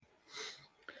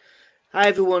Hi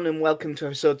everyone and welcome to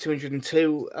episode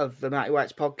 202 of the Mighty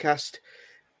Whites podcast.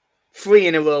 3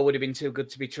 in a row would have been too good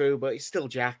to be true, but it's still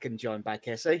Jack and joined by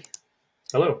Casey.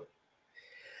 Hello.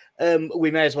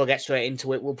 We may as well get straight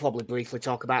into it. We'll probably briefly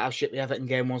talk about how shit the Everton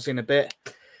game was in a bit.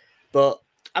 But,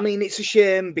 I mean, it's a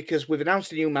shame because we've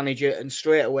announced a new manager and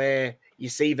straight away you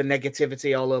see the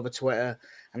negativity all over Twitter.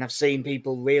 And I've seen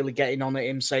people really getting on at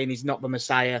him saying he's not the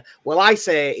Messiah. Well, I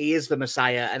say he is the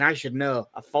Messiah and I should know.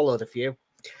 I've followed a few.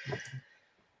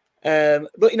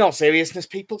 But in all seriousness,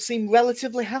 people seem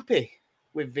relatively happy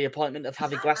with the appointment of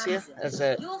Javi Gracia as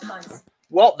a...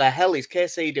 What the hell is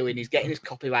KC doing? He's getting his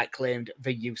copyright claimed,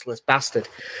 the useless bastard.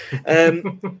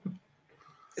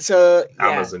 So yeah.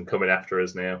 Amazon coming after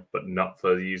us now, but not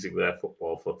for using their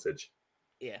football footage.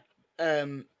 Yeah.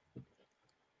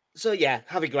 So yeah,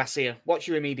 Javi Gracia, what's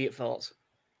your immediate thoughts?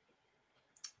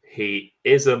 He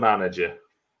is a manager.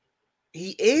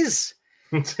 He is.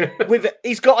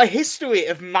 He's got a history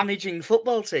of managing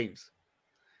football teams.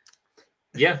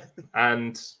 Yeah,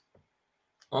 and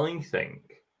I think,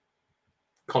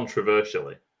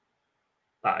 controversially,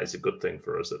 that is a good thing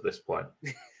for us at this point.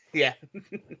 Yeah.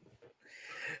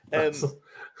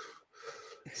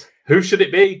 Who should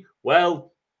it be?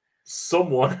 Well,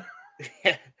 someone.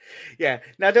 Yeah.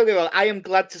 Now, don't get me wrong. I am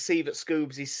glad to see that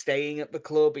Scoobs is staying at the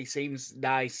club. He seems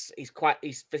nice. He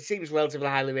seems relatively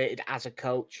highly rated as a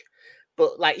coach.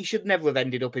 But like, he should never have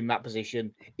ended up in that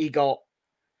position. He got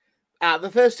the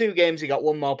first 2 games, he got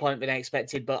 1 more point than I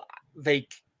expected. But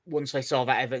once they saw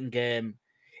that Everton game,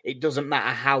 it doesn't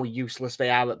matter how useless they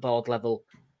are at board level,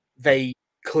 they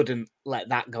couldn't let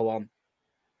that go on.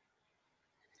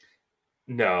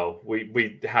 No,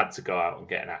 we had to go out and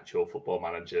get an actual football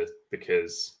manager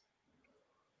because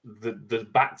the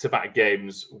back-to-back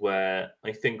games where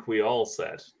I think we all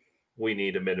said we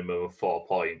need a minimum of 4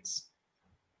 points,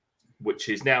 which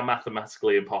is now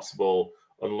mathematically impossible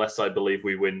unless I believe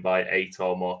we win by 8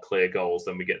 or more clear goals,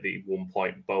 then we get the 1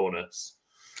 point bonus.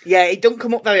 Yeah, it don't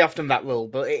come up very often, that rule,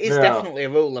 but it is definitely a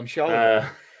rule, I'm sure. Yeah,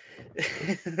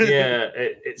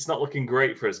 it's not looking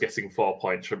great for us getting 4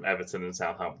 points from Everton and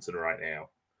Southampton right now.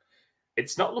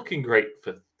 It's not looking great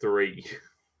for 3.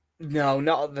 No,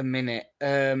 not at the minute.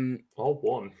 Or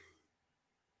 1.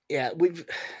 Yeah,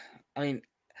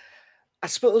 I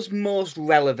suppose most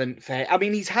relevant for... I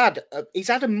mean, he's had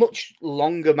a much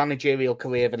longer managerial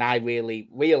career than I really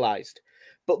realised.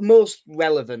 But most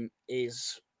relevant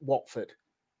is Watford,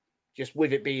 just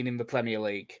with it being in the Premier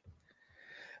League.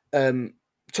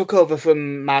 Took over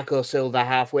from Marco Silva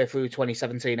halfway through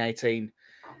 2017-18.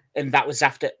 And that was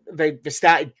after they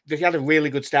had a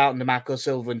really good start under Marco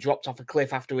Silva and dropped off a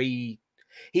cliff after he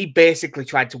basically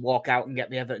tried to walk out and get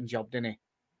the Everton job, didn't he?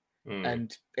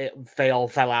 And they all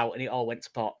fell out and it all went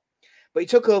to pot. But he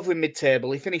took over in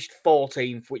mid-table. He finished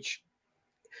 14th, which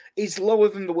is lower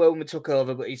than the when we took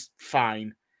over, but he's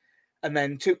fine. And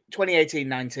then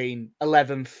 2018-19,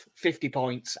 11th, 50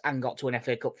 points, and got to an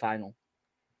FA Cup final.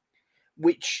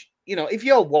 Which, you know, if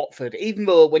you're Watford, even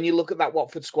though when you look at that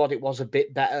Watford squad, it was a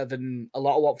bit better than a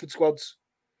lot of Watford squads,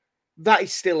 that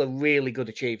is still a really good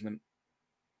achievement.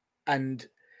 And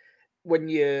when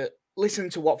you listen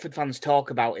to Watford fans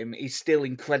talk about him, he's still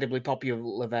incredibly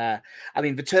popular there. I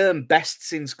mean, the term best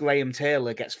since Graham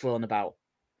Taylor gets thrown about.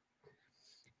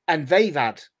 And they've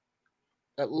had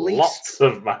at least... Lots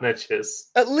of managers.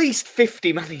 At least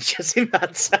 50 managers in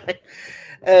that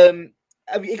time.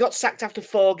 He got sacked after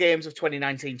 4 games of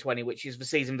 2019-20, which is the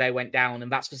season they went down,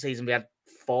 and that's the season we had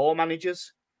 4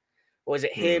 managers. Or is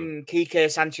it him,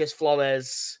 Quique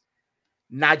Sanchez-Flores,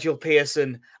 Nigel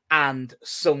Pearson, and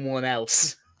someone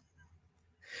else?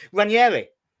 Ranieri.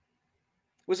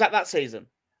 Was that season?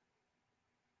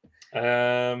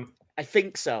 I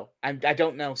think so. I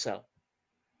don't know so.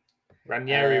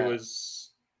 Ranieri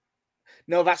was...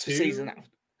 No, that's the season.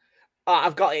 Oh,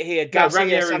 I've got it here.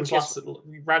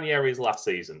 Ranieri's last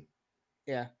season.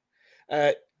 Yeah.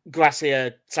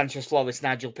 Gracia, Sanchez-Flores,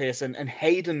 Nigel Pearson, and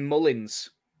Hayden Mullins.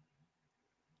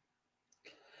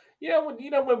 Yeah,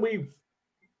 when we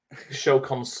show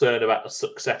concern about a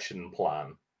succession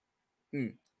plan,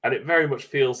 and it very much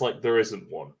feels like there isn't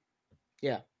one.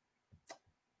 Yeah.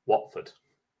 Watford.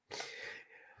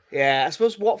 Yeah, I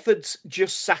suppose Watford's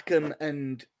just sack him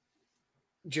and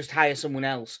just hire someone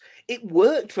else. It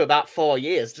worked for about 4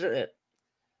 years, didn't it?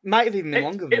 Might have even been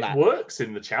longer than that. It works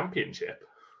in the Championship.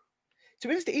 To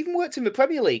be honest, it even worked in the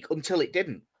Premier League until it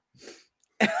didn't.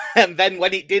 And then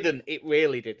when it didn't, it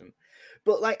really didn't.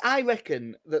 But like, I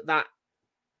reckon that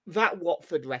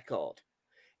Watford record,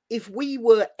 if we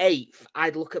were 8th,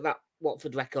 I'd look at that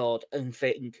Watford record and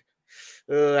think,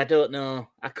 I don't know.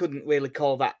 I couldn't really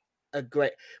call that a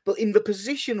great... But in the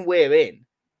position we're in,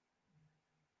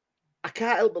 I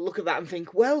can't help but look at that and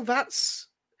think, well, that's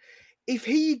if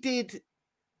he did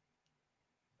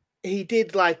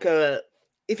like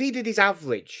if he did his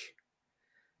average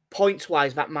points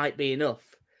wise, that might be enough.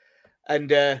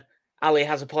 And Ali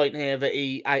has a point here that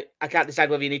I can't decide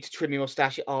whether you need to trim your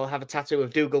mustache or have a tattoo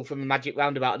of Dougal from the Magic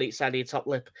Roundabout on each side of your top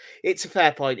lip. It's a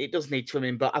fair point. It does need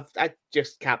trimming, but I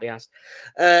just can't be asked.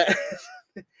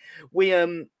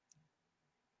 When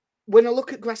I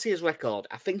look at Gracia's record,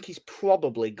 I think he's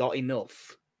probably got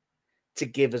enough to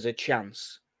give us a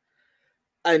chance.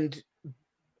 And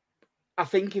I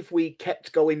think if we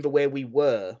kept going the way we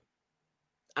were,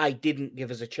 I didn't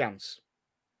give us a chance.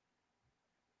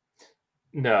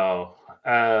 No.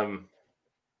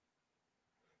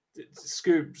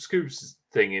 Scoop's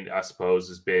thing, I suppose,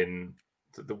 has been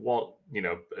the what,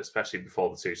 especially before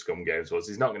the two Scum games, was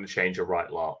he's not going to change a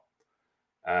right lot.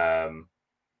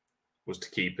 Was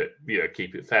to keep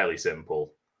it fairly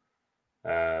simple.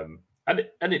 And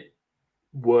it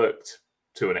worked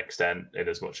to an extent, in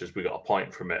as much as we got a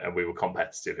point from it and we were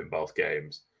competitive in both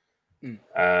games. It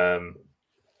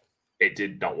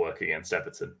did not work against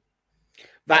Everton.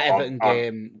 That Everton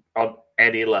game on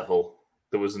any level,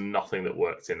 there was nothing that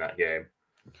worked in that game.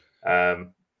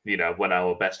 When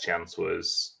our best chance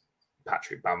was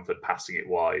Patrick Bamford passing it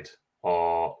wide,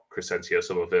 or Crescencio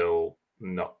Somerville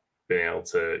not being able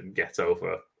to get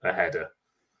over a header.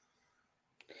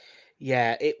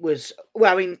 Yeah, it was.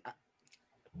 Well, I mean,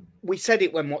 we said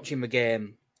it when watching the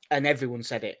game, and everyone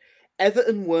said it.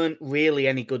 Everton weren't really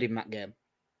any good in that game,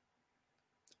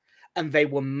 and they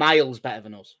were miles better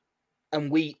than us.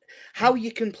 And how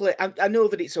you can play, I know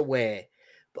that it's away,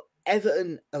 but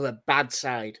Everton are a bad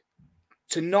side.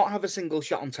 To not have a single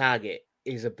shot on target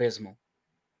is abysmal.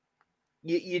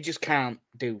 You just can't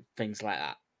do things like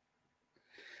that.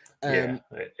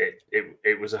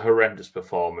 It was a horrendous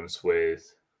performance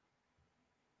with...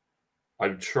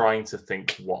 I'm trying to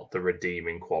think what the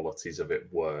redeeming qualities of it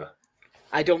were.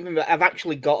 I don't think that I've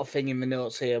actually got a thing in the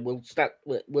notes here. We'll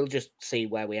just see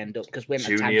where we end up, because we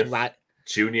haven't had time to write.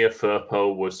 Junior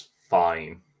Firpo was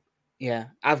fine. Yeah,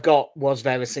 was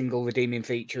there a single redeeming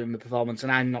feature in the performance?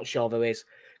 And I'm not sure there is,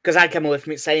 because I came away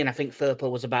from it saying I think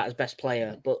Firpo was about his best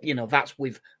player, but that's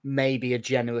with maybe a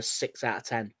generous 6 out of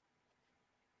 10.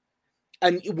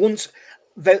 And once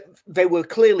they were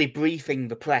clearly briefing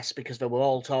the press, because they were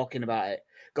all talking about it,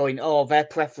 going, "Oh, their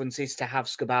preference is to have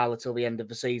Skubala till the end of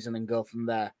the season and go from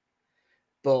there."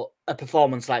 But a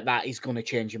performance like that is going to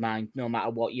change your mind, no matter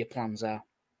what your plans are.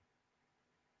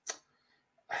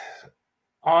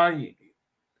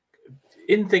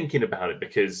 In thinking about it,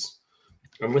 because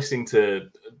I'm listening to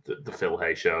the Phil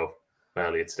Hay show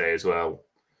earlier today as well,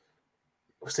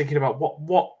 I was thinking about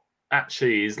what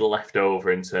actually is left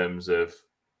over in terms of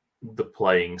the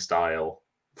playing style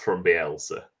from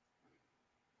Bielsa.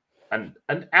 And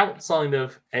outside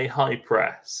of a high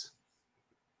press,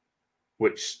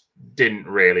 which didn't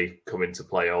really come into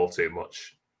play all too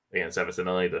much against Everton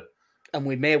either. And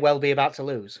we may well be about to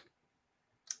lose.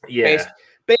 Yeah.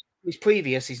 Based on his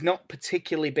previous, he's not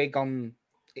particularly big on...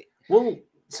 Well,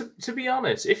 to be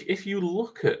honest, if you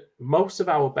look at most of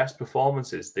our best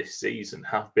performances this season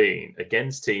have been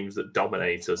against teams that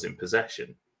dominate us in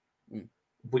possession.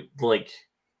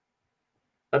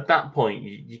 At that point,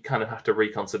 you kind of have to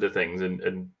reconsider things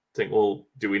and think, well,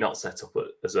 do we not set up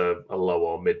as a low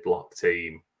or mid-block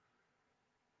team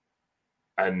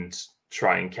and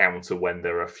try and counter when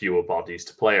there are fewer bodies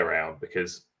to play around?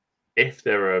 Because if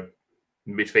there are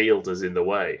midfielders in the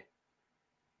way,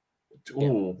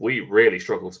 we really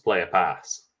struggle to play a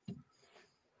pass.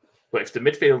 But if the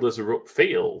midfielders are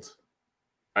upfield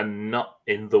and not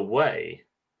in the way,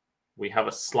 we have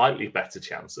a slightly better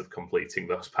chance of completing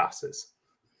those passes.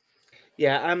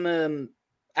 Yeah,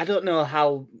 I don't know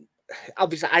how...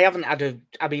 Obviously, I haven't had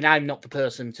I'm not the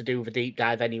person to do the deep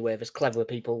dive anyway. There's cleverer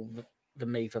people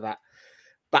than me for that.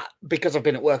 But because I've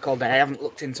been at work all day, I haven't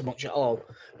looked into much at all.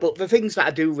 But the things that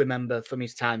I do remember from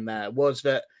his time there was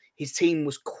that his team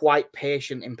was quite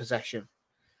patient in possession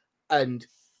and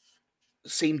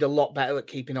seemed a lot better at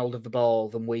keeping hold of the ball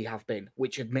than we have been,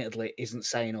 which admittedly isn't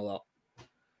saying a lot.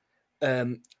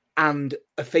 And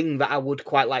a thing that I would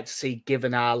quite like to see,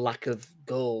 given our lack of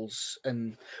goals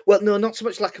not so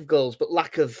much lack of goals, but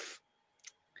lack of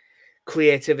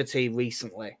creativity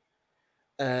recently.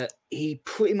 He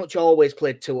pretty much always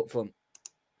played 2 up front.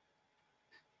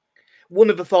 One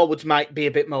of the forwards might be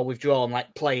a bit more withdrawn,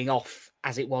 like playing off,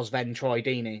 as it was then, Troy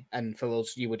Deeney, and for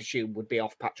us, you would assume would be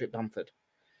off Patrick Bamford.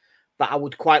 But I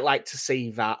would quite like to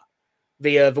see that.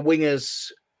 The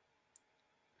wingers...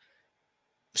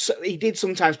 So he did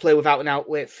sometimes play without an out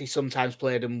width. He sometimes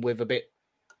played them with a bit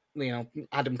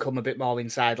had him come a bit more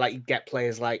inside. Like you'd get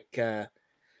players like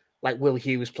Will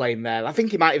Hughes playing there. I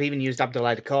think he might have even used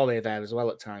Abdoulaye Doucouré there as well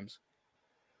at times.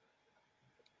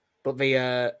 But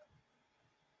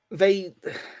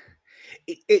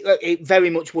it very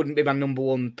much wouldn't be my number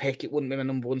one pick. It wouldn't be my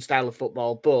number one style of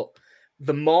football. But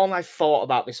the more I've thought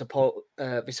about this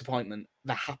appointment,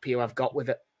 the happier I've got with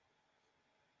it.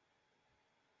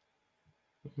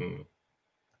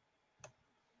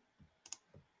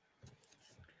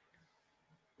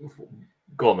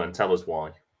 Go on then, tell us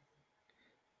why.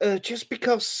 Just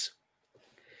because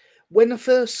when I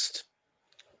first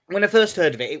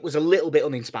heard of it, it was a little bit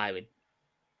uninspiring.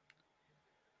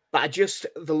 But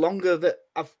the longer that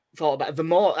I've thought about it, the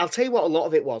more, I'll tell you what a lot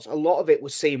of it was. A lot of it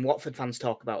was seeing Watford fans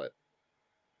talk about it.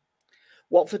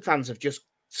 Watford fans have just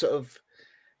sort of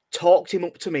talked him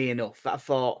up to me enough that I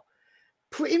thought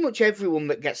pretty much everyone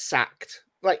that gets sacked,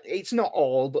 like it's not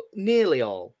all, but nearly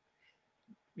all,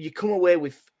 you come away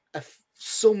with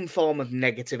some form of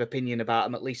negative opinion about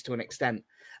him, at least to an extent.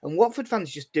 And Watford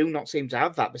fans just do not seem to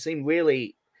have that. They seem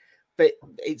really, but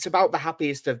it's about the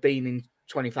happiest they've been in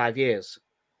 25 years.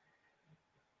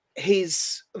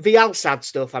 The Al Sadd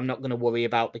stuff I'm not going to worry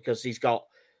about because he's got,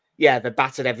 they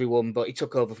battered everyone, but he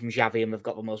took over from Xavi and they've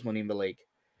got the most money in the league.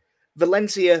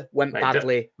 Valencia went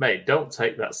badly. Don't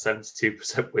take that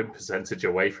 72% win percentage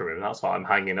away from him. That's what I'm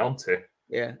hanging on to.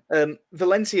 Yeah.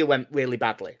 Valencia went really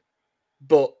badly,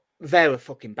 but they're a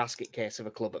fucking basket case of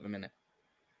a club at the minute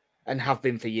and have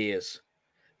been for years.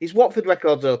 His Watford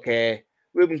record's okay.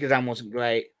 Ruben Kazan wasn't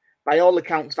great. By all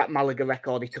accounts, that Malaga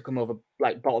record, he took them over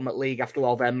like bottom at league after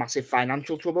all their massive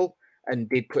financial trouble and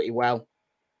did pretty well.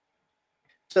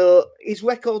 So his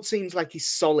record seems like he's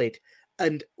solid,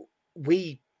 and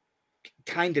we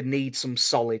kind of need some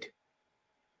solid.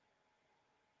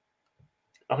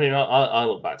 I mean, I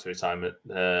look back to his time at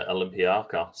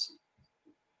Olympiacos.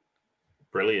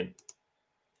 Brilliant.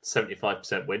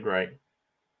 75% win rate.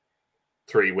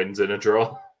 3 wins and a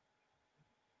draw.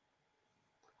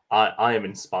 I am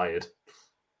inspired.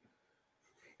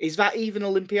 Is that even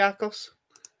Olympiacos?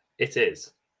 It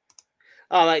is.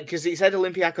 Oh, like because it said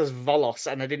Olympiacos Volos,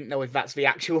 and I didn't know if that's the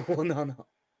actual one or not.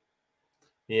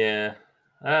 Yeah.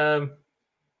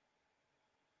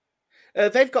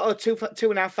 They've got a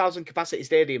 2,500 capacity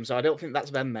stadium, so I don't think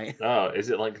that's them, mate. Oh, is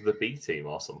it like the B team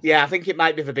or something? Yeah, I think it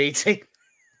might be the B team.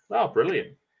 Oh,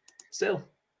 brilliant. Still.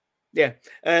 Yeah.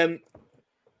 But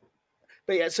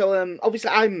yeah, so obviously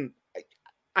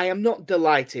I am not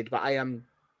delighted, but I am,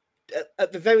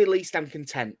 at the very least, I'm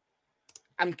content.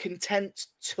 I'm content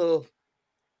to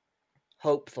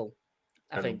hopeful,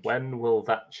 I think. When will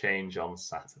that change on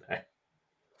Saturday?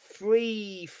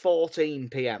 3:14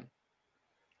 p.m.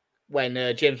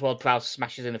 when James Ward-Prowse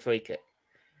smashes in a free kick.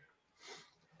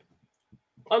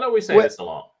 I know we say this a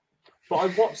lot, but I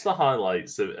watched the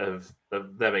highlights of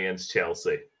them against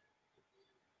Chelsea.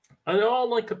 And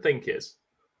all I could think is,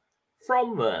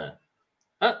 from there,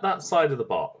 at that side of the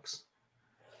box,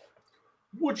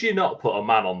 would you not put a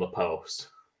man on the post?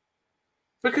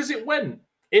 Because it went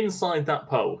inside that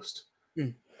post.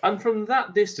 Mm. And from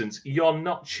that distance, you're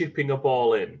not chipping a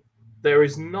ball in. There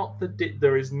is not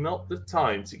the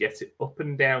time to get it up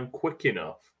and down quick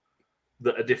enough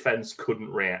that a defence couldn't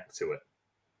react to it.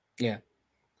 Yeah.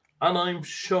 And I'm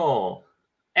sure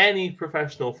any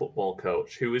professional football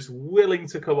coach who is willing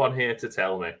to come on here to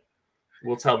tell me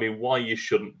will tell me why you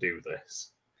shouldn't do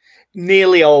this.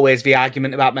 Nearly always the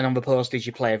argument about men on the post is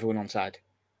you play everyone on side.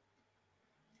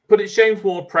 But it's James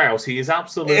Ward-Prowse. He is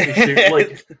absolutely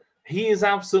shooting. He is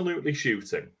absolutely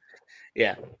shooting.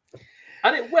 Yeah.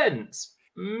 And it went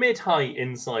mid-height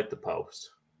inside the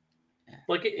post.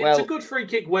 Like, it's a good free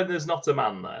kick when there's not a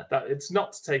man there. That it's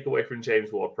not to take away from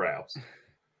James Ward-Prowse.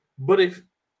 But if,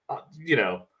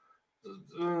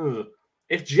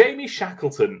 if Jamie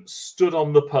Shackleton stood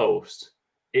on the post,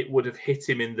 it would have hit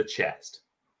him in the chest.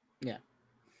 Yeah.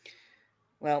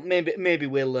 Well, maybe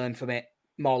we'll learn from it.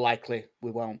 More likely, we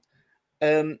won't.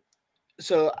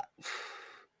 So,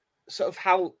 sort of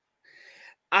how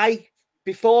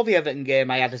before the Everton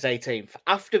game, I had as 18th.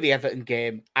 After the Everton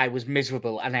game, I was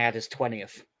miserable and I had as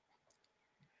 20th.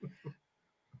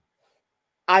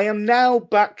 I am now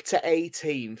back to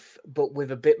 18th, but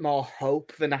with a bit more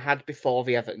hope than I had before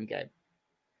the Everton game.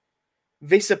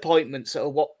 This appointment, so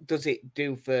what does it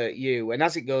do for you? And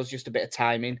as it goes, just a bit of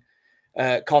timing.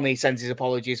 Connie sends his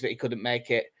apologies that he couldn't make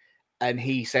it, and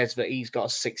he says that he's got a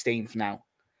 16th now.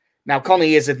 Now,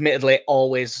 Connie is admittedly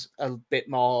always a bit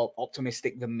more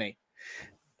optimistic than me.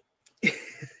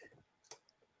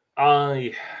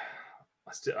 I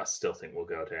still think we'll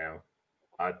go down.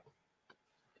 I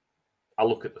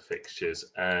look at the fixtures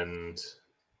and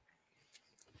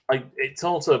It's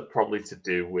also probably to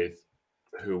do with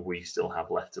who we still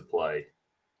have left to play.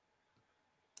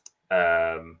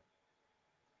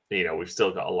 We've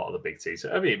still got a lot of the big teams.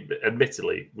 I mean,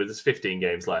 admittedly, with there's 15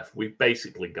 games left, we've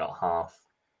basically got half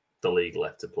the league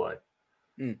left to play.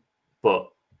 But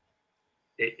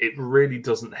it really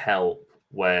doesn't help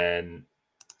when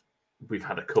we've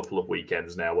had a couple of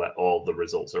weekends now where all the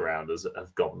results around us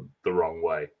have gone the wrong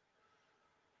way.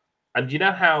 And you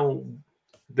know how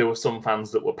there were some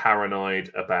fans that were paranoid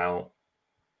about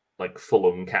like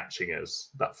Fulham catching us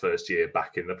that first year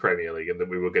back in the Premier League and that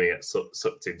we were going to get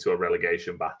sucked into a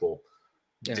relegation battle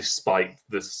despite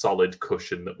the solid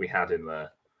cushion that we had in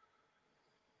there.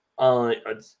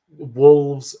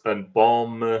 Wolves and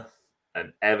Bournemouth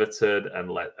and Everton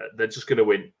and they're just going to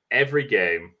win every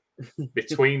game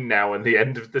between now and the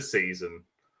end of the season,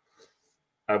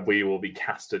 and we will be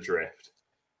cast adrift.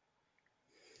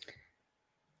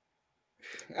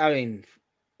 I mean,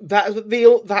 that's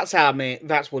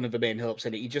one of the main hopes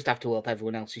in it. You just have to hope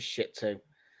everyone else is shit too.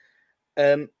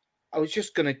 I was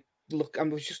just having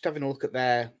a look at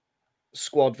their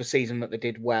squad for season that they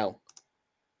did well,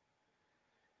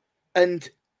 and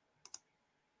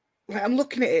I'm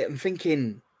looking at it and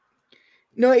thinking,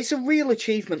 no, it's a real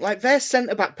achievement. Like their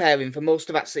centre back pairing for most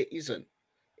of that season,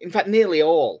 in fact, nearly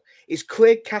all, is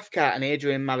Craig Cathcart and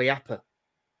Adrian Mariappa.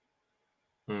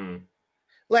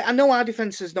 Like I know our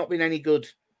defence has not been any good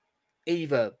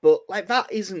either, but like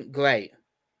that isn't great.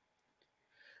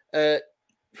 Right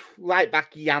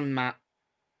back Janmaat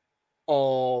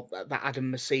or that Adam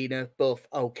Messina, both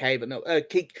okay, but no.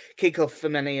 Kiko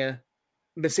Femenia.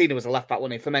 Messina was a left back,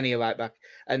 wasn't he? Femenia right back,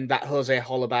 and that Jose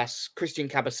Holebas, Christian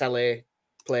Cabasele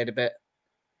played a bit.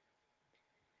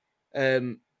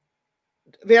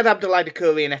 They had Abdoulaye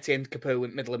Doucouré and Etienne Capoue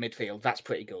in middle of midfield. That's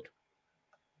pretty good.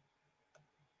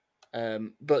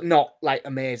 But not like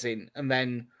amazing. And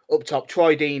then up top,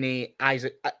 Troy Deeney,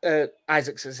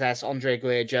 Isaac Success, Andre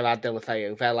Gray, Gerard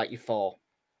Deulofeu. They're like your four.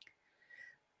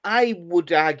 I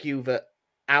would argue that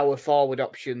our forward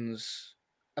options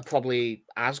are probably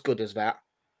as good as that.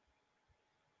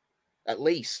 At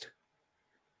least.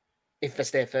 If they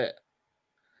stay fit.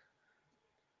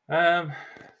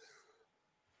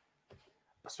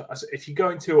 If you're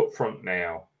going two up front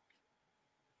now,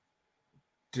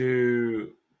 do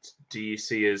you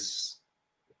see us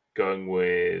going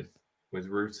with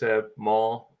Rutte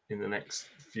more in the next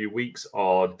few weeks,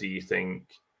 or do you think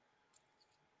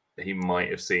he might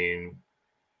have seen?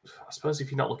 I suppose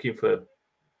if you're not looking for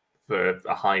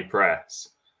a high press,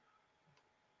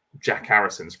 Jack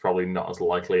Harrison's probably not as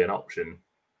likely an option.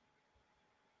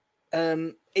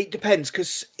 It depends,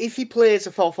 because if he plays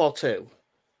a 4-4-2,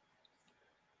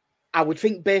 I would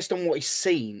think based on what he's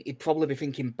seen, he'd probably be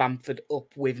thinking Bamford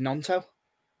up with Gnonto.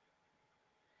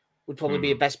 Would probably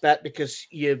be a best bet, because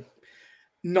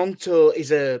Gnonto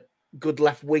is a good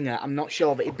left winger. I'm not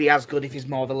sure that he'd be as good if he's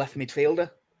more of a left midfielder.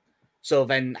 So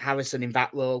then Harrison in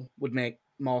that role would make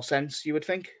more sense, you would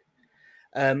think.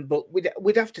 But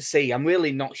we'd have to see. I'm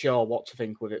really not sure what to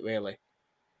think with it, really.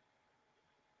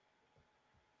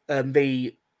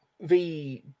 The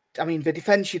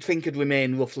defence you'd think would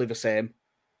remain roughly the same.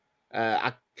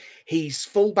 His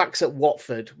fullbacks at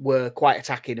Watford were quite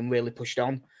attacking and really pushed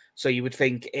on. So you would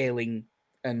think Ayling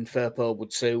and Firpo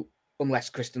would suit, unless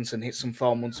Christensen hits some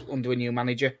form under a new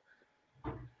manager.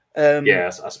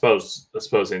 Yes, I suppose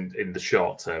in the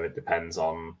short term it depends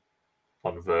on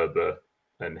Verber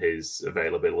and his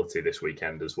availability this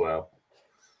weekend as well.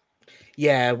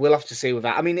 Yeah, we'll have to see with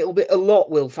that. I mean, it'll be a lot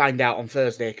we'll find out on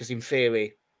Thursday, because in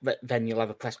theory, then you'll have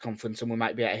a press conference and we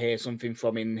might be able to hear something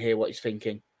from him and hear what he's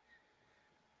thinking.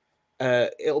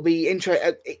 It'll be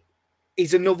interesting.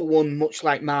 He's another one, much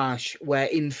like Marsh, where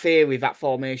in theory that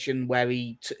formation where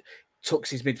he tucks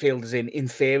his midfielders in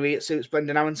theory it suits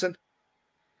Brendan Aronson.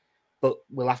 But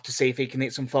we'll have to see if he can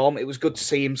hit some form. It was good to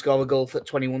see him score a goal for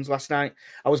 21s last night.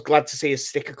 I was glad to see us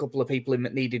stick a couple of people in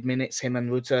that needed minutes, him and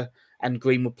Rutte, and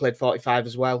Greenwood played 45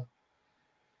 as well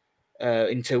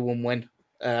in 2-1 win.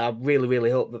 I really, really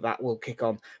hope that will kick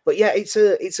on. But yeah, it's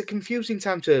a confusing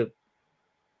time to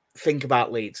think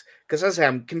about Leeds, because as I say,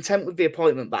 I'm content with the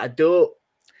appointment, but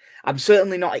I'm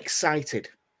certainly not excited.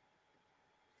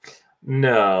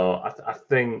 No, I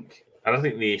think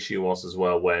the issue was as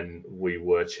well when we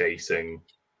were chasing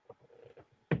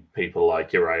people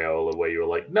like Iraola, where you were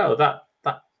like, no, that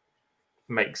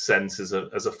makes sense as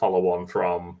a follow-on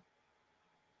from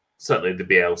certainly the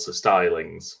Bielsa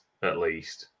stylings, at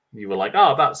least. You were like,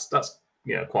 oh, that's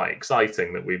quite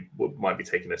exciting that we might be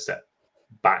taking a step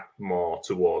back more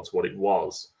towards what it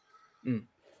was.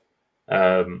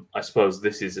 I suppose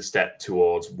this is a step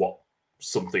towards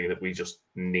something that we just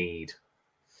need.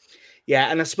 Yeah,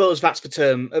 and I suppose that's the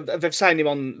term. They've signed him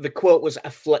on, the quote was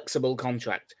a flexible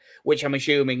contract, which I'm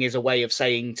assuming is a way of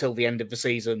saying till the end of the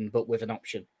season, but with an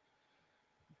option.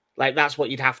 Like, that's what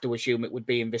you'd have to assume it would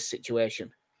be in this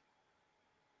situation.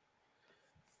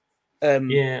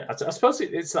 Yeah, I suppose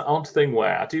it's that odd thing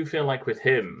where I do feel like with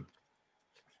him,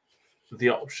 the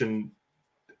option,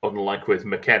 unlike with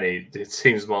McKennie, it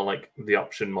seems more like the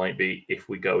option might be if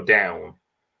we go down,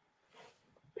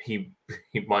 he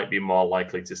might be more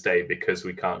likely to stay because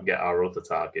we can't get our other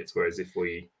targets. Whereas if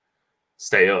we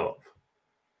stay up,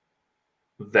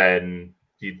 then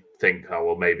you'd think, oh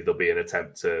well, maybe there'll be an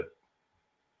attempt to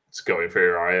go in for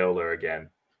Iraola again.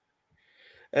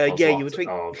 Yeah, you would think.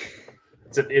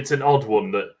 It's an odd one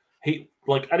that he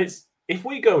like, and it's if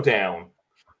we go down,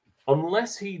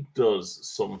 unless he does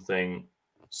something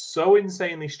so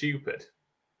insanely stupid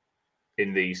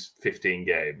in these 15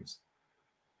 games,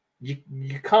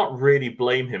 you can't really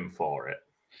blame him for it.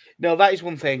 No, that is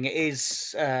one thing. It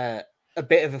is a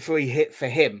bit of a free hit for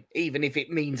him, even if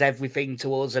it means everything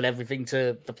to us and everything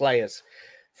to the players.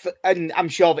 And I'm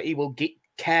sure that he will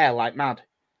care like mad.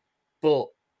 But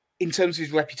in terms of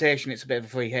his reputation, it's a bit of a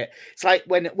free hit. It's like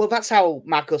that's how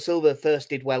Marco Silva first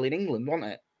did well in England,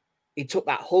 wasn't it? He took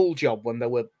that whole job when they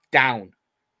were down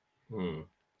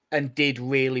and did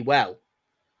really well.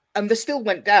 And they still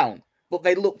went down, but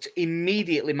they looked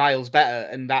immediately miles better,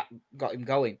 and that got him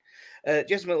going.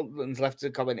 Jess Milton's left a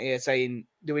comment here saying,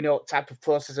 do we know what type of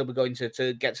process are we going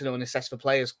to get to know and assess the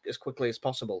players as quickly as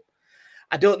possible?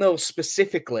 I don't know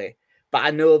specifically, but I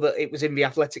know that it was in the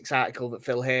Athletics article that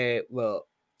Phil Hay wrote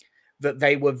that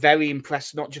they were very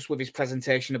impressed, not just with his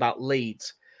presentation about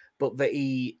Leeds, but that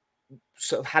he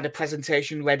sort of had a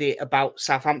presentation ready about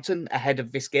Southampton ahead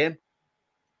of this game.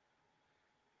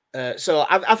 So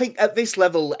I think at this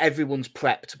level, everyone's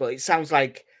prepped, but it sounds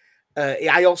like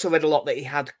I also read a lot that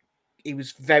he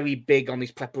was very big on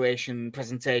his preparation,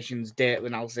 presentations, data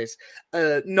analysis,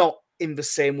 not in the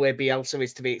same way Bielsa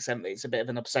is to the extent that it's a bit of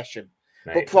an obsession,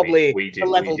 but probably we do a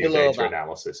level below data that.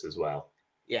 analysis as well.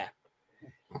 Yeah.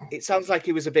 It sounds like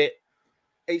he was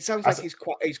he's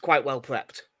quite well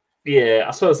prepped. Yeah,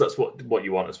 I suppose that's what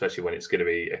you want, especially when it's going to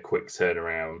be a quick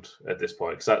turnaround at this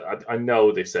point. Because I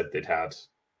know they said they'd had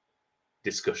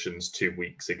discussions 2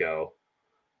 weeks ago,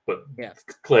 but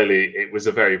clearly it was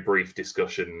a very brief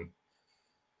discussion,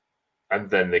 and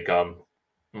then they've gone.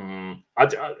 I'm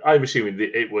assuming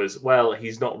that it was, well,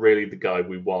 he's not really the guy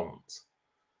we want,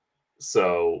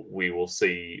 so we will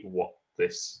see what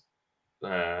this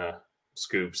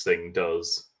Scoobs thing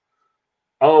does.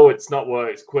 Oh, it's not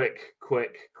worked. Quick.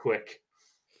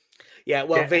 Yeah,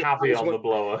 well, get Javi on the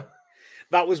blower.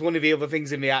 That was one of the other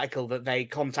things in the article that they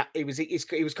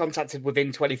he was contacted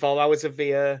within 24 hours of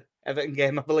the Everton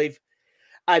game, I believe.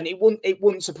 And it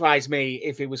wouldn't surprise me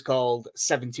if it was called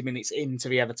 70 minutes into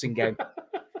the Everton game.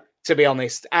 To be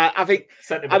honest, I think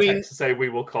sent him a text to say we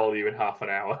will call you in half an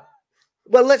hour.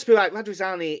 Well, let's be right.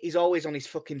 Radrizzani is always on his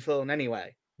fucking phone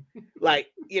anyway. Like,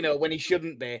 when he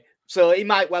shouldn't be. So he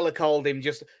might well have called him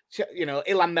just,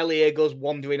 Ilan Meslier goes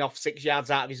wandering off 6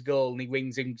 yards out of his goal and he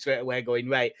rings him straight away going,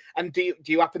 right. And do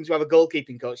you happen to have a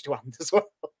goalkeeping coach to hand as well?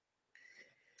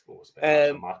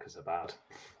 Oh, markers are bad.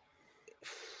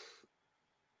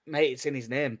 Mate, it's in his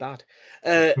name, bad.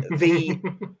 That's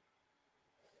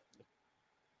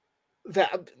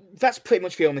pretty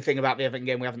much the only thing about the Everton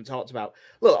game we haven't talked about.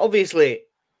 Look, obviously,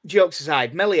 jokes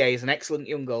aside, Meslier is an excellent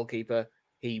young goalkeeper.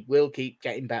 He will keep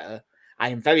getting better. I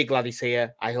am very glad he's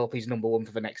here. I hope he's number one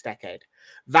for the next decade.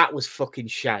 That was fucking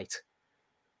shite.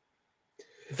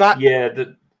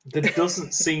 There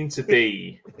doesn't seem to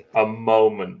be a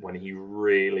moment when he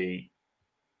really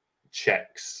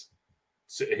checks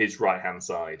his right-hand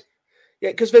side. Yeah,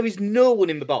 because there is no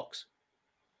one in the box.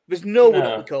 There's no one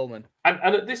up with Coleman.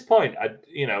 And at this point,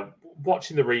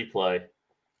 watching the replay,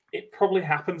 it probably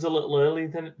happens a little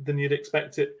earlier than you'd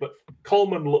expect it. But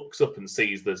Coleman looks up and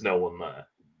sees there's no one there.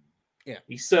 Yeah,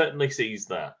 he certainly sees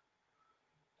that.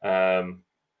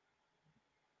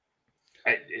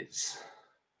 It's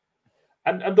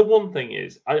and the one thing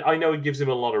is, I know it gives him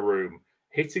a lot of room.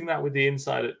 Hitting that with the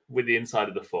inside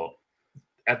of the foot,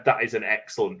 that is an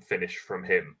excellent finish from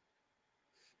him.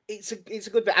 It's a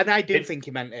good bit, and I do think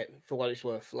he meant it for what it's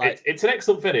worth. Like it's an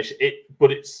excellent finish.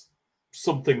 But it's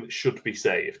something that should be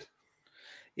saved.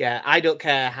 Yeah, I don't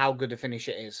care how good a finish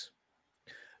it is.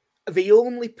 The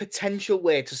only potential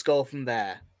way to score from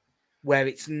there, where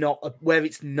it's not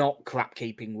crap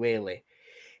keeping really,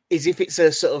 is if it's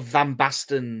a sort of Van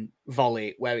Basten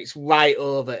volley where it's right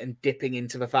over and dipping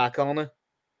into the far corner.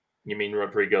 You mean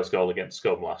Rodrigo's goal against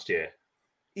Scum last year?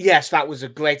 Yes, that was a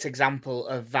great example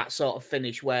of that sort of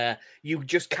finish where you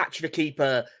just catch the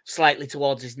keeper slightly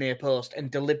towards his near post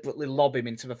and deliberately lob him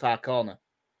into the far corner.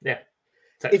 Yeah.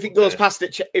 If it goes past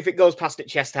it, if it goes past at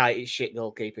chest height, it's shit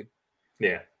goalkeeping.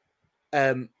 Yeah.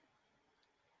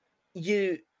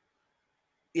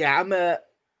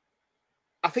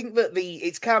 I think that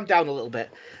it's calmed down a little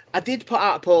bit. I did put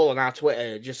out a poll on our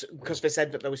Twitter just because they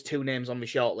said that there was 2 names on the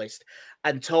shortlist,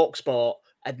 and TalkSport,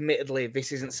 admittedly,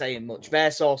 this isn't saying much.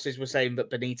 Their sources were saying that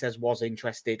Benitez was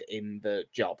interested in the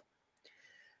job,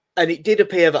 and it did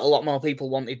appear that a lot more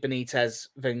people wanted Benitez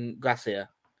than Gracia,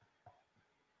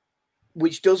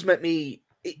 which does make me.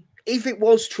 If it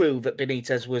was true that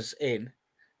Benitez was in,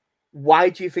 why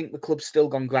do you think the club's still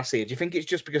gone Gracia? Do you think it's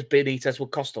just because Benitez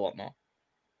would cost a lot more?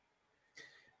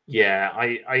 Yeah,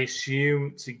 I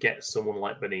assume to get someone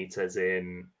like Benitez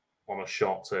in on a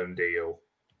short-term deal,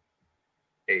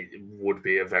 it would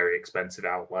be a very expensive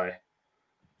outlay.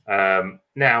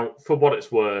 Now, for what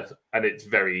it's worth, and it's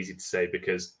very easy to say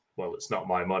because, well, it's not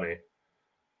my money.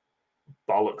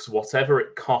 Bollocks, whatever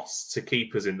it costs to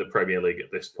keep us in the Premier League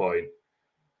at this point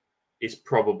is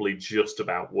probably just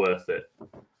about worth it.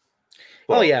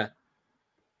 But, yeah.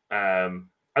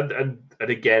 And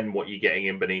again, what you're getting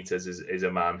in Benitez is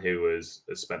a man who has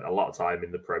spent a lot of time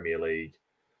in the Premier League,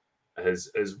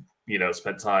 has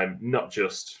spent time not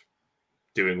just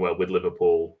doing well with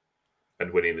Liverpool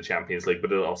and winning the Champions League,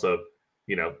 but also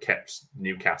kept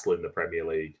Newcastle in the Premier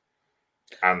League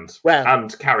and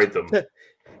carried them.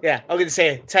 Yeah, I'm going to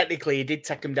say technically he did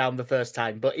take them down the first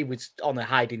time, but he was on a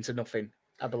hiding to nothing,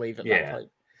 I believe, at that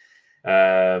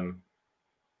point.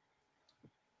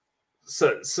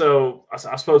 So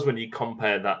I suppose when you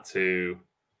compare that to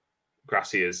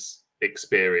Gracia's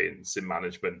experience in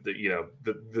management, that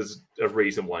there's a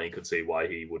reason why you could see why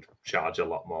he would charge a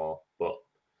lot more. But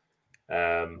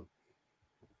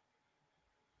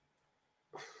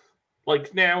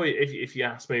like now, if you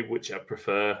ask me which I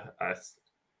prefer,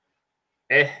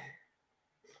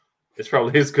 it's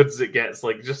probably as good as it gets.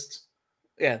 Like just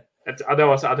I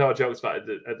know I joked about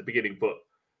it at the beginning, but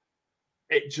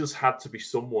it just had to be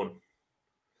someone.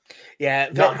 Yeah,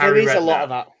 there is a lot of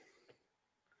that.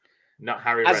 Not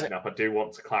Harry Redknapp. I do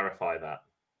want to clarify that.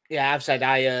 Yeah, I've said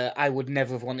I would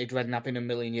never have wanted Redknapp in a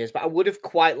million years, but I would have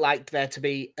quite liked there to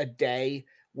be a day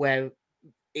where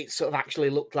it sort of actually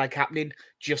looked like happening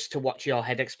just to watch your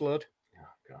head explode. Oh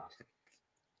God.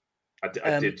 I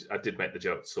did make the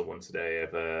joke to someone today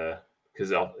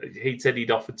because he said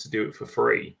he'd offered to do it for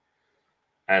free.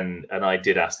 And I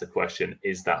did ask the question,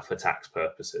 is that for tax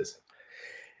purposes?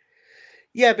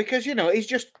 Yeah, because, he's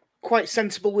just quite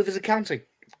sensible with his accounting.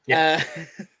 Yeah.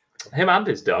 Him and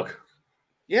his dog.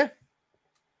 Yeah.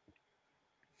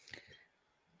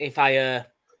 If I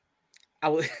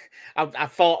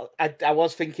thought I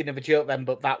was thinking of a joke then,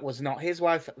 but that was not his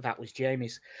wife. That was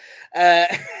Jamie's. Poor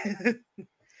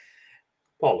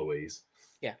Louise.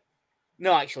 Yeah.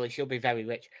 No, actually, she'll be very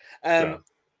rich.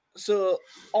 So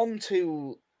on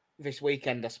to this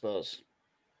weekend, I suppose.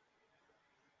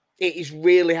 It is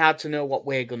really hard to know what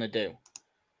we're going to do.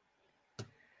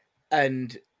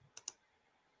 And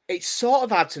it's sort of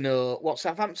hard to know what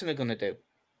Southampton are going to do.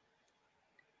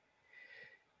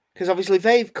 Because obviously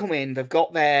they've come in, they've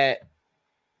got their...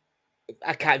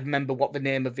 I can't remember what the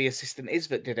name of the assistant is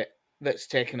that did it, that's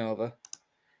taken over.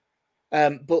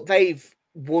 But they've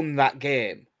won that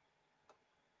game.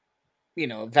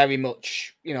 Very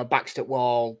much, backs at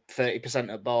wall,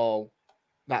 30% at ball,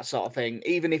 that sort of thing.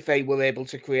 Even if they were able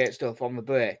to create stuff on the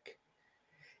break,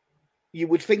 you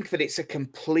would think that it's a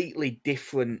completely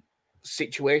different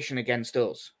situation against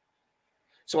us.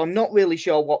 So I'm not really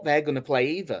sure what they're going to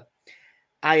play either.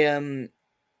 I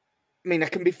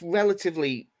can be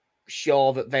relatively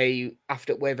sure that they,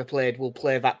 after where they played, will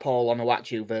play that Paul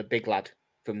Onuachu, the big lad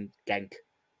from Genk,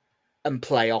 and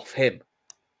play off him.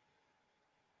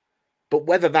 But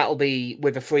whether that'll be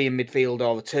with a 3 in midfield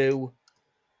or a 2,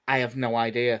 I have no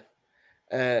idea.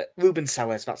 Ruben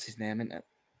Sellers, that's his name, isn't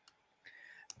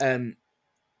it?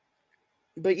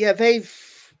 But yeah,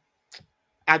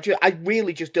 I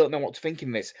really just don't know what to think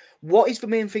in this. What is the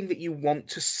main thing that you want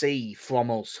to see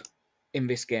from us in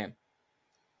this game?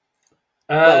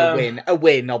 Well, a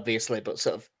win, obviously, but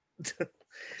sort of.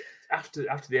 After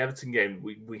the Everton game,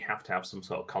 we have to have some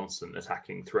sort of constant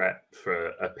attacking threat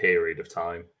for a period of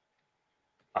time.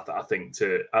 I think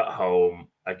at home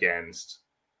against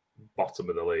bottom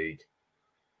of the league,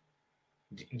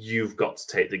 you've got to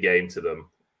take the game to them.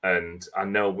 And I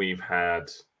know we've had,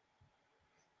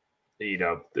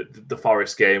 the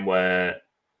Forest game where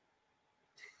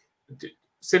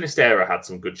Sinisterra had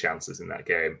some good chances in that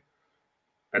game.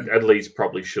 And Leeds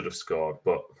probably should have scored,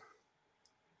 but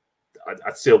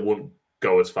I still wouldn't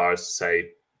go as far as to say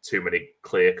too many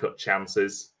clear-cut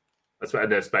chances,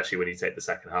 and especially when you take the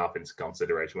second half into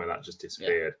consideration when that just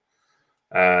disappeared.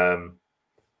 Yeah.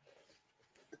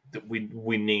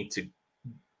 We need to,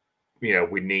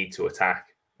 we need to attack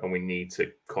and we need to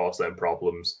cause them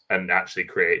problems and actually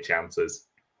create chances.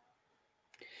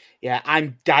 Yeah,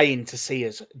 I'm dying to see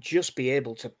us just be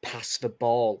able to pass the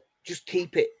ball, just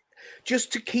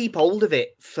to keep hold of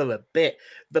it for a bit.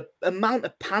 The amount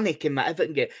of panic in that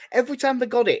Everton game, every time they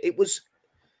got it, it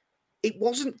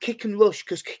wasn't kick and rush,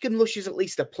 because kick and rush is at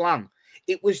least a plan.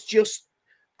 It was just,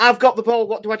 I've got the ball,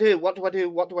 what do I do? What do I do?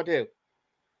 What do I do?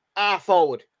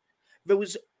 Forward. There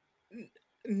was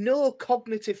no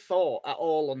cognitive thought at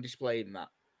all on display in that.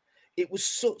 It was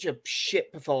such a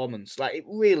shit performance. Like, it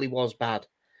really was bad.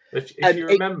 If you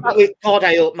remember... God,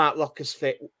 I hope Mark Locker's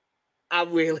fit. I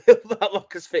really hope Mark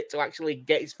Locker's fit to actually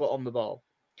get his foot on the ball.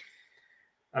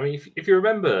 I mean, if you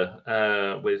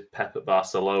remember with Pep at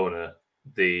Barcelona,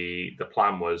 the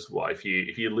plan was, if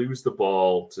you lose the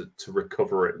ball to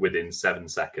recover it within 7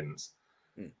 seconds.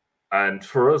 And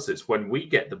for us, it's when we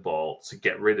get the ball to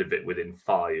get rid of it within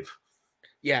 5.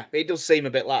 Yeah, it does seem a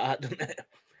bit like that, doesn't it?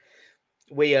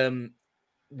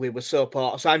 We were so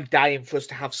poor. So I'm dying for us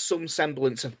to have some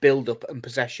semblance of build-up and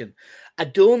possession.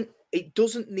 It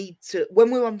doesn't need to... When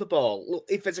we're on the ball, look,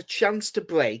 if there's a chance to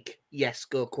break, yes,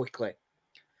 go quickly.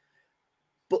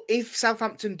 But if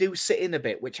Southampton do sit in a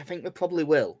bit, which I think they probably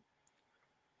will,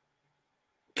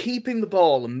 keeping the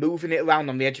ball and moving it around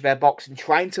on the edge of their box and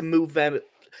trying to move them,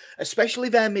 especially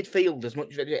their midfield, as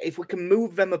much if we can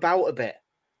move them about a bit.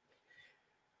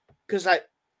 Because, like,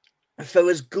 for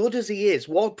as good as he is,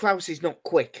 Ward-Prowse is not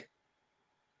quick.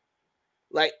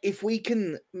 Like, if we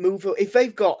can move... If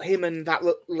they've got him and that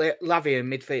Lavia in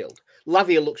midfield,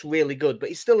 Lavia looks really good, but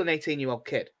he's still an 18-year-old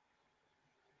kid.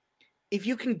 If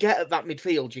you can get at that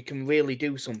midfield, you can really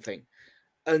do something.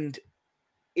 And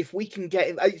if we can get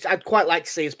him... I'd quite like to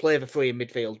see us play the 3 in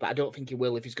midfield, but I don't think he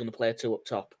will if he's going to play 2 up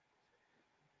top.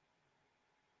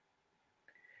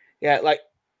 Yeah, like,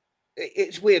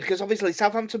 it's weird, because obviously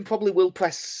Southampton probably will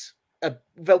press...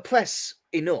 they'll press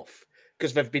enough,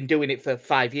 because they've been doing it for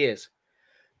 5 years.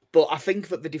 But I think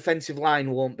that the defensive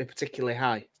line won't be particularly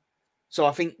high. So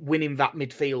I think winning that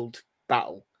midfield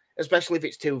battle, especially if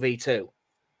it's 2v2,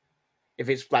 if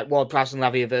it's like Ward-Prowse and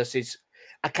Lavia versus...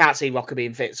 I can't see Rocker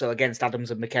being fit, so against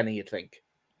Adams and McKenna, you'd think.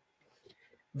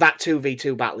 That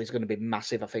 2v2 battle is going to be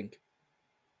massive, I think.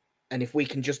 And if we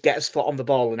can just get us foot on the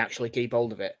ball and actually keep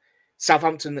hold of it.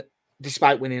 Southampton,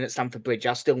 despite winning at Stamford Bridge,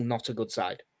 are still not a good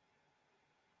side.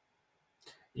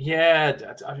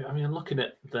 Yeah, I mean, looking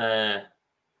at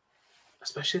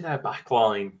especially their back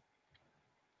line,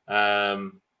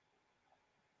 what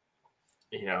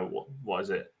is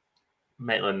it?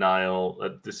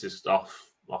 Maitland-Niles, this is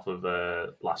off of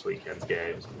last weekend's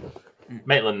games.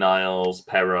 Maitland-Niles,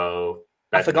 Perraud.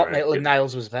 I forgot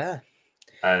Maitland-Niles was there.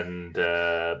 And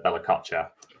Bella Kotchap.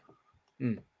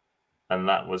 And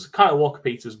that was... Kyle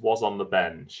Walker-Peters was on the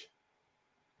bench.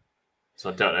 So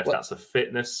I don't know if that's a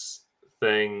fitness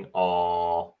thing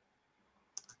or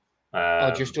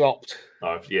just dropped.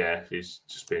 Or if he's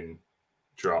just been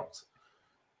dropped.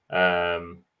 I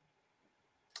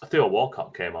think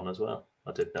Walcott came on as well.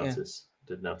 I did notice.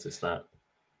 Did notice that.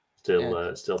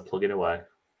 Still plugging away.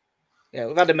 Yeah,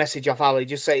 we've had a message off Ali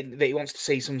just saying that he wants to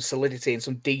see some solidity and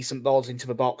some decent balls into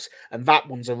the box, and that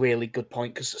one's a really good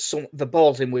point, because the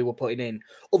balls we were putting in,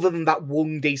 other than that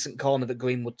one decent corner that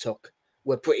Greenwood took,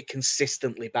 were pretty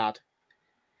consistently bad.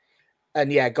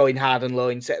 And yeah, going hard and low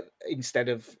instead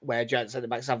of where Giant centre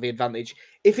backs have the advantage.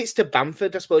 If it's to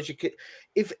Bamford, I suppose you could.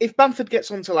 If Bamford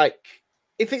gets onto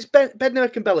if it's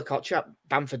Bednarek and Bella Kotchap,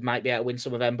 Bamford might be able to win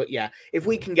some of them. But yeah, if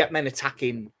we can get men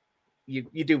attacking,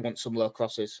 you do want some low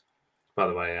crosses. By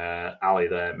the way, Ali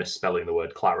there misspelling the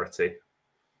word clarity.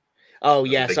 Oh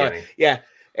yeah, sorry. Yeah,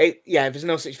 if there's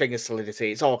no such thing as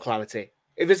solidity, it's all clarity.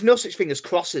 If there's no such thing as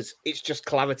crosses, it's just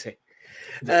clarity.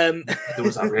 There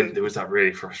was that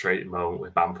really frustrating moment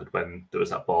with Bamford when there was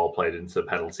that ball played into the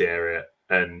penalty area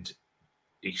and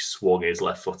he swung his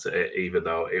left foot at it, even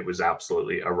though it was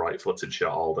absolutely a right-footed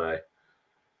shot all day.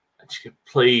 And she could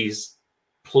please,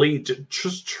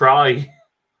 just try.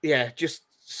 Yeah, just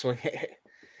swing it.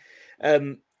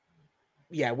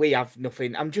 Yeah, we have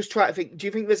nothing. I'm just trying to think. Do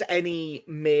you think there's any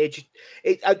major?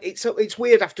 It's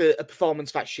weird after a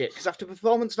performance that shit, because after a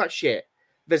performance that shit,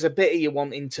 there's a bit of you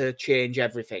wanting to change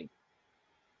everything.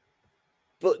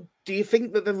 But do you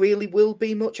think that there really will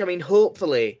be much? I mean,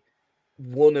 hopefully,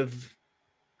 one of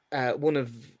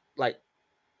like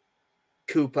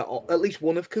Cooper, or at least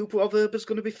one of Cooper or Verba's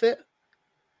going to be fit.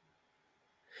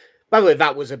 By the way,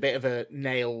 that was a bit of a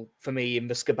nail for me in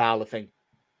the Skubala thing.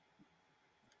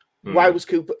 Why was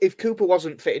Cooper? If Cooper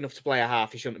wasn't fit enough to play a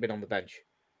half, he shouldn't have been on the bench.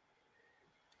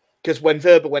 Because when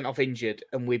Verba went off injured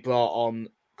and we brought on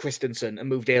Christensen and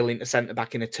moved Ayling to centre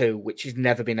back in a 2, which he's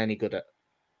never been any good at,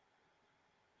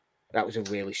 that was a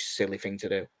really silly thing to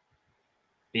do.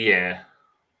 Yeah.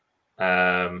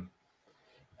 I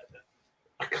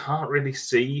can't really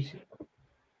see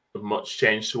much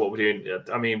change to what we're doing.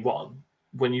 I mean,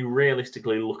 when you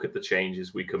realistically look at the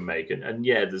changes we can make, and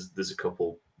yeah, there's a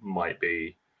couple might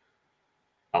be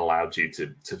allowed due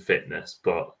to fitness,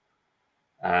 but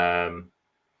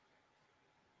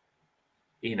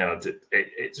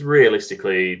it's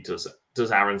realistically,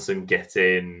 does Aronson get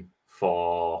in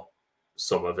for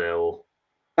Somerville?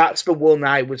 That's the one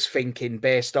I was thinking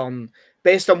based on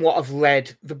what I've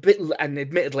read, the bit, and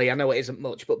admittedly I know it isn't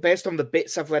much, but based on the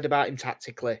bits I've read about him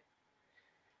tactically,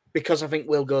 because I think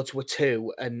we'll go to a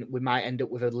 2 and we might end up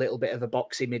with a little bit of a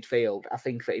boxy midfield. I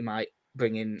think that he might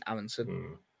bring in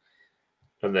Aronson.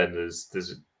 And then there's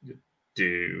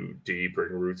do you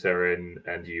bring Ruter in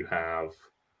and you have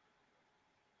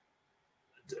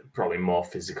probably more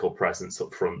physical presence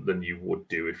up front than you would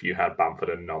do if you had Bamford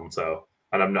and Gnonto.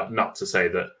 And I'm not to say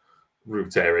that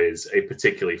Ruter is a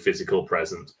particularly physical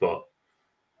presence, but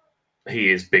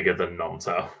he is bigger than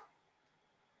Gnonto.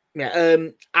 Yeah,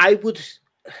 I would.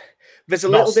 There's a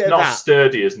little bit of that. Not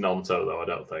sturdy as Gnonto, though, I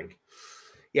don't think.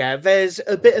 Yeah, there's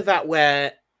a bit of that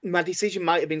where my decision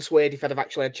might have been swayed if I'd have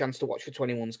actually had a chance to watch the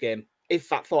 21's game. If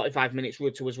that 45 minutes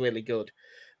Ruter was really good.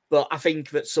 But I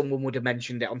think that someone would have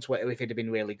mentioned it on Twitter if it had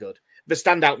been really good. The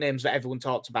standout names that everyone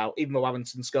talked about, even though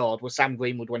Aronson scored, were Sam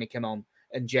Greenwood when he came on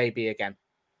and JB again.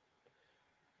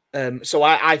 So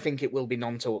I think it will be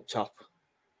Gnonto up top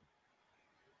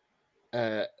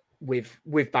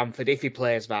with Bamford if he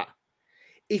plays that.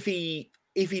 If he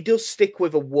does stick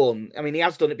with a 1, I mean, he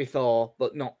has done it before,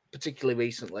 but not particularly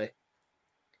recently.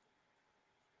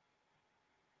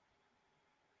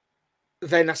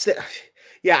 Then I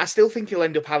still think he'll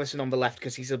end up Harrison on the left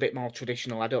because he's a bit more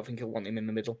traditional. I don't think he'll want him in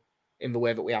the middle in the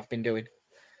way that we have been doing.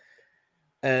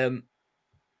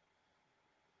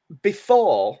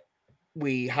 Before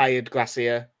we hired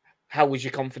Gracia, how was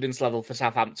your confidence level for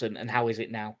Southampton and how is it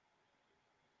now?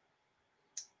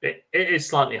 It is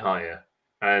slightly higher.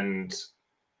 And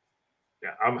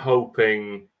I'm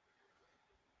hoping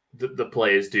that the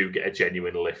players do get a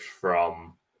genuine lift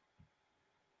from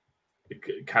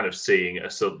kind of seeing a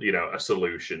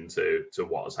solution to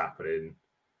what has happened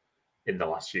in the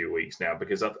last few weeks now,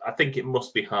 because I think it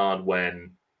must be hard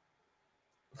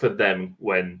for them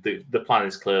when the plan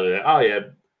is clearly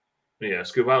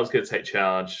Skubala's going to take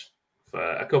charge for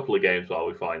a couple of games while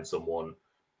we find someone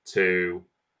to,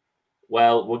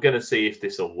 well, we're going to see if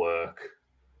this will work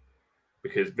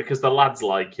because the lads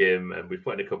like him and we've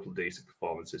put in a couple of decent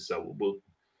performances, so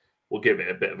we'll give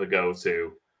it a bit of a go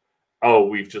to,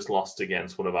 we've just lost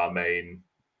against one of our main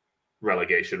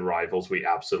relegation rivals. We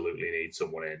absolutely need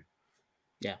someone in.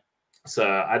 Yeah. So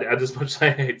I as much as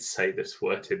I hate to say this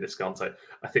word in this context,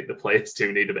 I think the players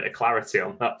do need a bit of clarity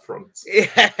on that front.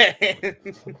 Yeah.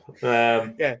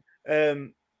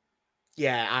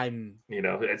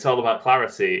 It's all about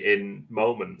clarity in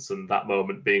moments, and that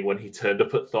moment being when he turned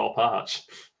up at Thorpe Arch.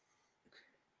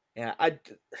 Yeah,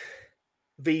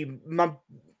 my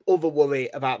other worry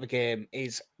about the game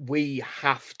is we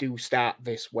have to start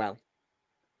this well.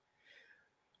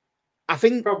 I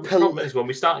think problem is when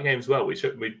we start games well, we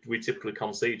typically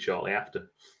concede shortly after.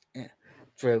 Yeah,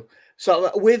 true.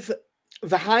 So with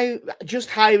just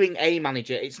hiring a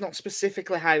manager, it's not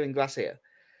specifically hiring Gracia.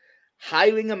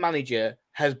 Hiring a manager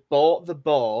has bought the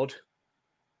board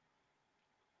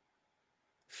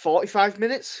 45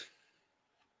 minutes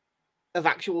of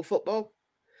actual football.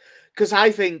 Because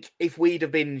I think if we'd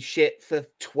have been shit for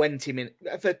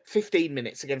 15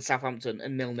 minutes against Southampton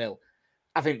and 0-0,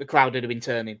 I think the crowd would have been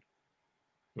turning.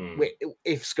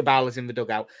 If Skubala's in the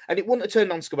dugout. And it wouldn't have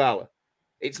turned on Skubala.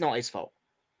 It's not his fault.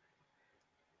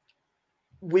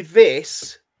 With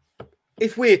this,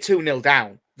 if we're 2-0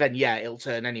 down, then yeah, it'll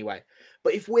turn anyway.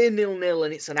 But if we're 0-0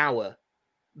 and it's an hour,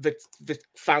 the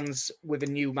fans with a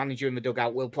new manager in the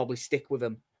dugout will probably stick with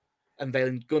them. And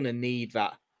they're going to need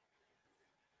that.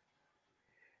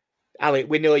 Ali,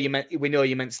 we know you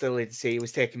meant still to see he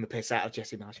was taking the piss out of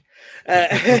Jesse Marsh.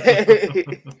 That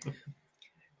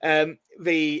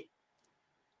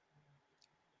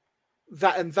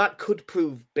could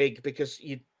prove big because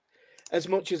as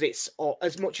much as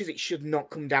it should not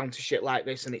come down to shit like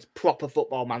this and it's proper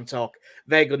football man talk,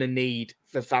 they're going to need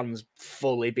the fans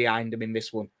fully behind them in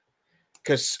this one.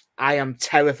 Because I am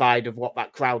terrified of what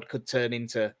that crowd could turn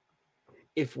into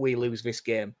if we lose this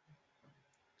game.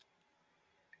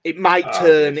 It might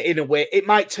turn in a way. It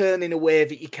might turn in a way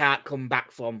that you can't come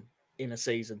back from in a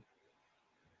season.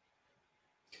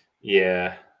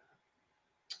 Yeah.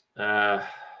 I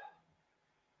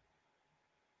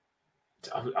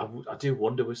do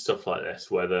wonder with stuff like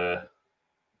this whether,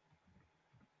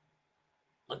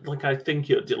 like, I think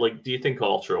do you think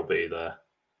Alter will be there?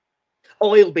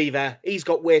 Oh, he'll be there. He's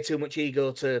got way too much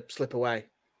ego to slip away.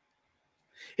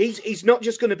 He's not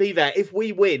just going to be there. If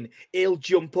we win, he'll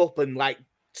jump up and like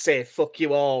say, "Fuck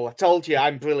you all! I told you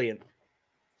I'm brilliant."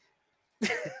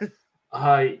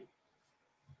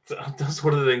 That's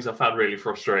one of the things I found really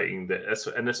frustrating,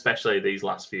 and especially these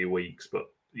last few weeks. But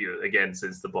again,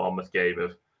 since the Bournemouth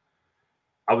game,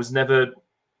 I was never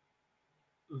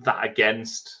that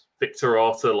against Victor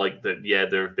Orta. Like that, yeah,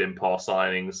 there have been poor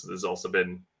signings. There's also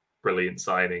been brilliant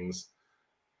signings,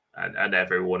 and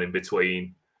everyone in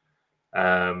between.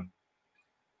 But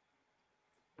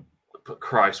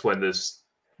Christ,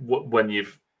 when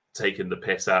you've taken the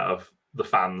piss out of the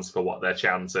fans for what they're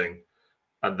chanting,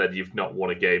 and then you've not won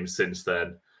a game since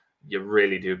then, you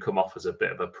really do come off as a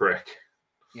bit of a prick.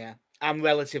 Yeah, I'm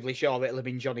relatively sure it'll have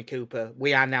been Johnny Cooper.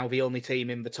 We are now the only team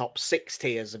in the top 6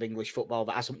 tiers of English football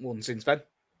that hasn't won since then.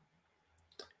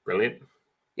 Brilliant.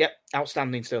 Yep,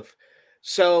 outstanding stuff.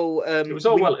 So it was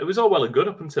all well and good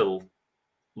up until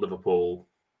Liverpool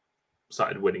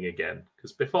started winning again.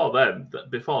 Because before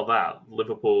that,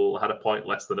 Liverpool had a point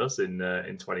less than us in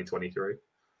 2023.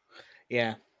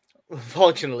 Yeah.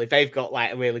 Unfortunately, they've got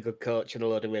like a really good coach and a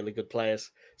load of really good players.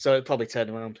 So it'll probably turn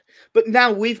around. But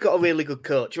now we've got a really good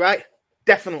coach, right?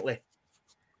 Definitely.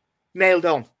 Nailed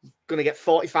on. Going to get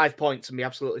 45 points and be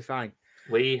absolutely fine.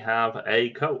 We have a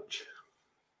coach.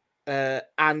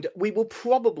 And we will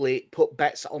probably put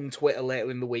bets on Twitter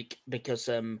later in the week because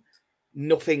there's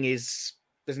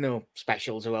no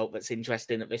specials or out that's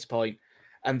interesting at this point.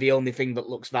 And the only thing that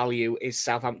looks value is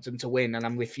Southampton to win. And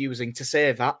I'm refusing to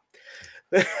say that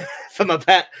for my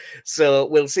bet. So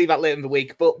we'll see that later in the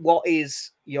week. But what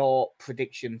is your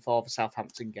prediction for the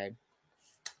Southampton game?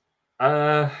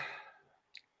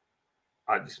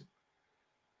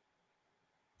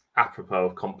 Apropos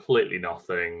of completely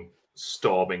nothing,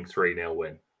 storming 3-0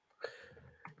 win.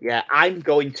 Yeah, I'm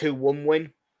going 2-1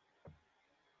 win.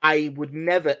 I would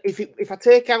never, if I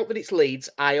take out that it's Leeds,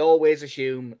 I always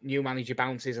assume new manager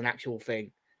bounce is an actual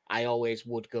thing. I always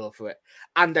would go for it.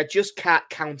 And I just can't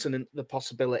countenance the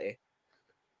possibility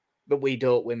that we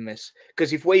don't win this.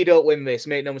 Because if we don't win this,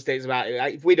 make no mistakes about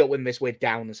it, if we don't win this, we're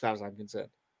down as far as I'm concerned.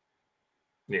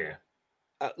 Yeah.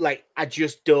 I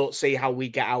just don't see how we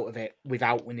get out of it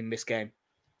without winning this game.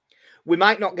 We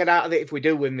might not get out of it if we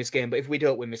do win this game, but if we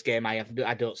don't win this game, I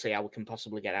don't see how we can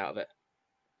possibly get out of it.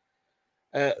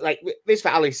 Like this,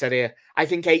 what Ali said here, I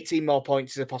think 18 more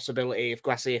points is a possibility if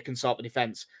Gracia can sort the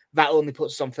defence. That only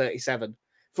puts us on 37.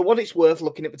 For what it's worth,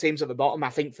 looking at the teams at the bottom, I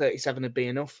think 37 would be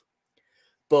enough.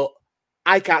 But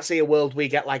I can't see a world we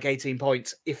get like 18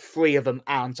 points if 3 of them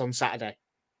aren't on Saturday.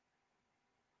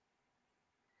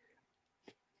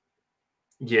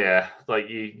 Yeah, like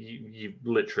you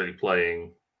literally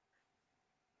playing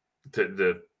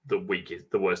the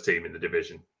weakest, the worst team in the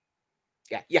division.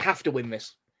 Yeah, you have to win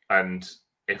this. And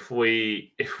if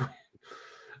we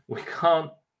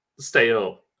can't stay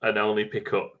up and only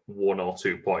pick up 1 or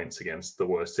 2 points against the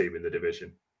worst team in the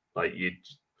division, like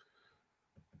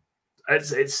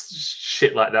it's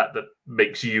shit like that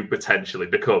makes you potentially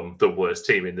become the worst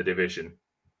team in the division.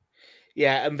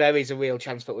 Yeah, and there is a real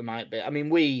chance that we might be. I mean,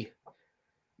 we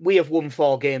have won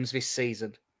 4 games this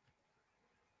season.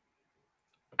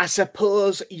 I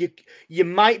suppose you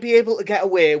might be able to get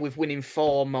away with winning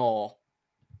 4 more,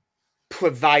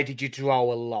 provided you draw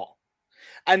a lot.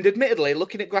 And admittedly,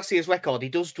 looking at Gracia's record, he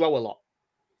does draw a lot.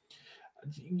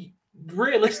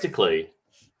 Realistically,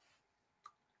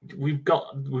 we've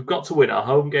got to win our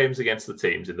home games against the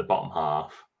teams in the bottom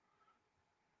half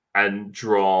and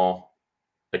draw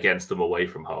against them away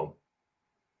from home.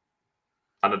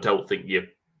 And I don't think you're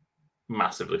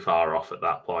massively far off at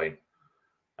that point.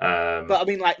 But I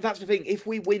mean, like, that's the thing. If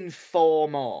we win 4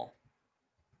 more,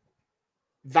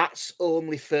 that's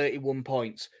only 31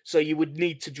 points. So you would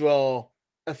need to draw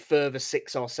a further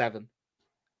 6 or 7.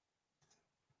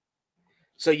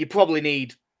 So you probably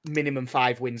need minimum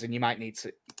 5 wins, and you might need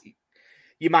 6.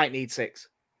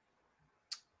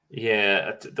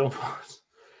 Yeah, don't.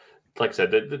 Like I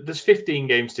said, there's 15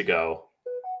 games to go.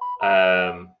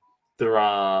 There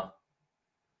are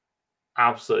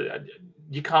absolutely,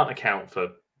 you can't account for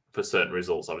certain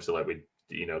results. Obviously, like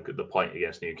the point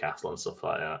against Newcastle and stuff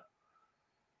like that.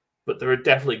 But there are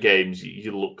definitely games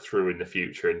you look through in the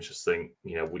future and just think,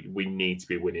 we need to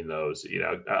be winning those.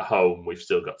 At home we've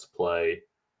still got to play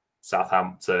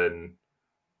Southampton,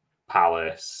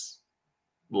 Palace,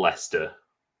 Leicester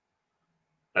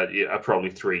are probably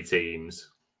 3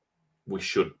 teams we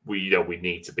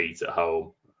need to beat at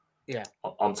home. Yeah.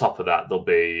 On top of that, there'll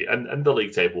be and the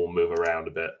league table will move around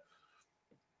a bit.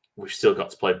 We've still got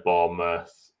to play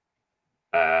Bournemouth.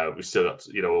 We've still got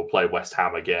to, we'll play West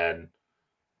Ham again.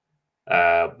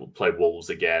 We'll play Wolves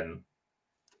again.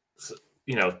 So,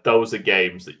 those are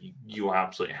games that you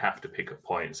absolutely have to pick up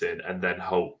points in, and then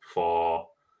hope for.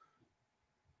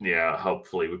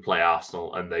 Hopefully we play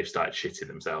Arsenal and they start shitting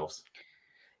themselves.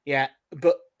 Yeah,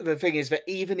 but the thing is that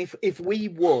even if we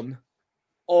won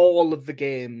all of the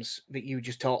games that you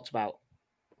just talked about,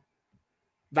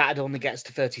 that'd only get us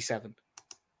to 37.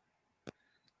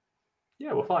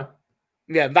 Yeah, we're fine.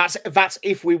 Yeah, that's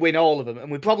if we win all of them,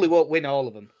 and we probably won't win all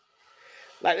of them.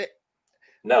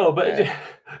 No, but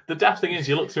the daft thing is,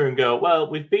 you look through and go, well,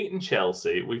 we've beaten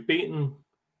Chelsea, we've beaten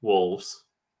Wolves,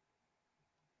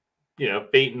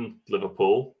 beaten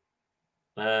Liverpool,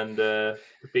 and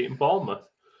we've beaten Bournemouth.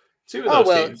 Two of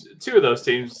those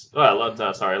teams.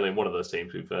 Well, sorry, only one of those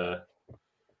teams we've got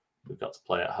to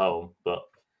play at home, but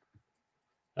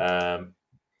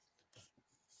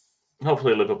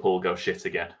hopefully Liverpool go shit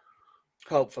again.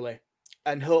 Hopefully,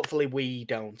 and hopefully we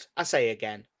don't. I say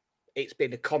again, it's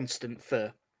been a constant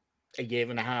for a year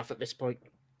and a half at this point.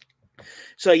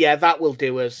 So yeah, that will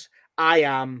do us. I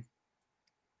am.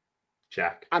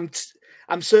 Jack. I'm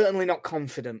certainly not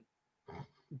confident,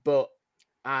 but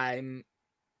I'm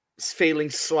feeling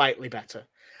slightly better.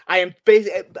 I am.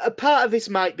 A part of this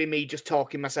might be me just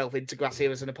talking myself into Gracia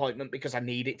as an appointment because I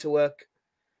need it to work.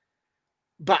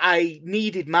 But I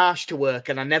needed Marsh to work,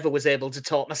 and I never was able to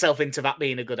talk myself into that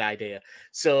being a good idea.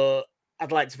 So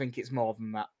I'd like to think it's more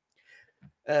than that.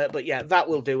 But yeah, that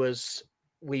will do us.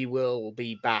 We will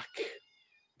be back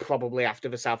probably after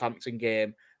the Southampton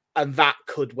game, and that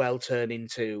could well turn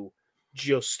into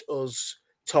just us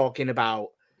talking about,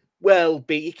 well,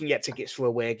 you can get tickets for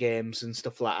away games and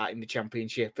stuff like that in the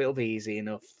Championship. It'll be easy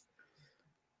enough.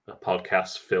 A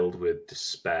podcast filled with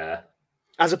despair.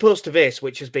 As opposed to this,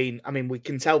 which has been, we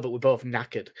can tell that we're both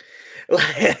knackered.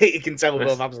 You can tell we're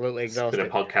both absolutely exhausted.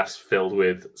 It's been a podcast filled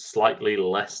with slightly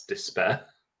less despair.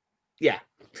 Yeah.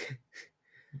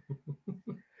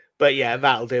 But yeah,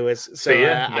 that'll do us. So,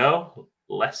 fear? No.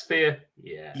 Less fear?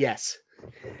 Yeah. Yes.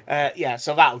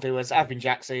 So that'll do us. I've been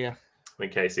Jack. See ya. I've been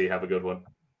Casey. Have a good one.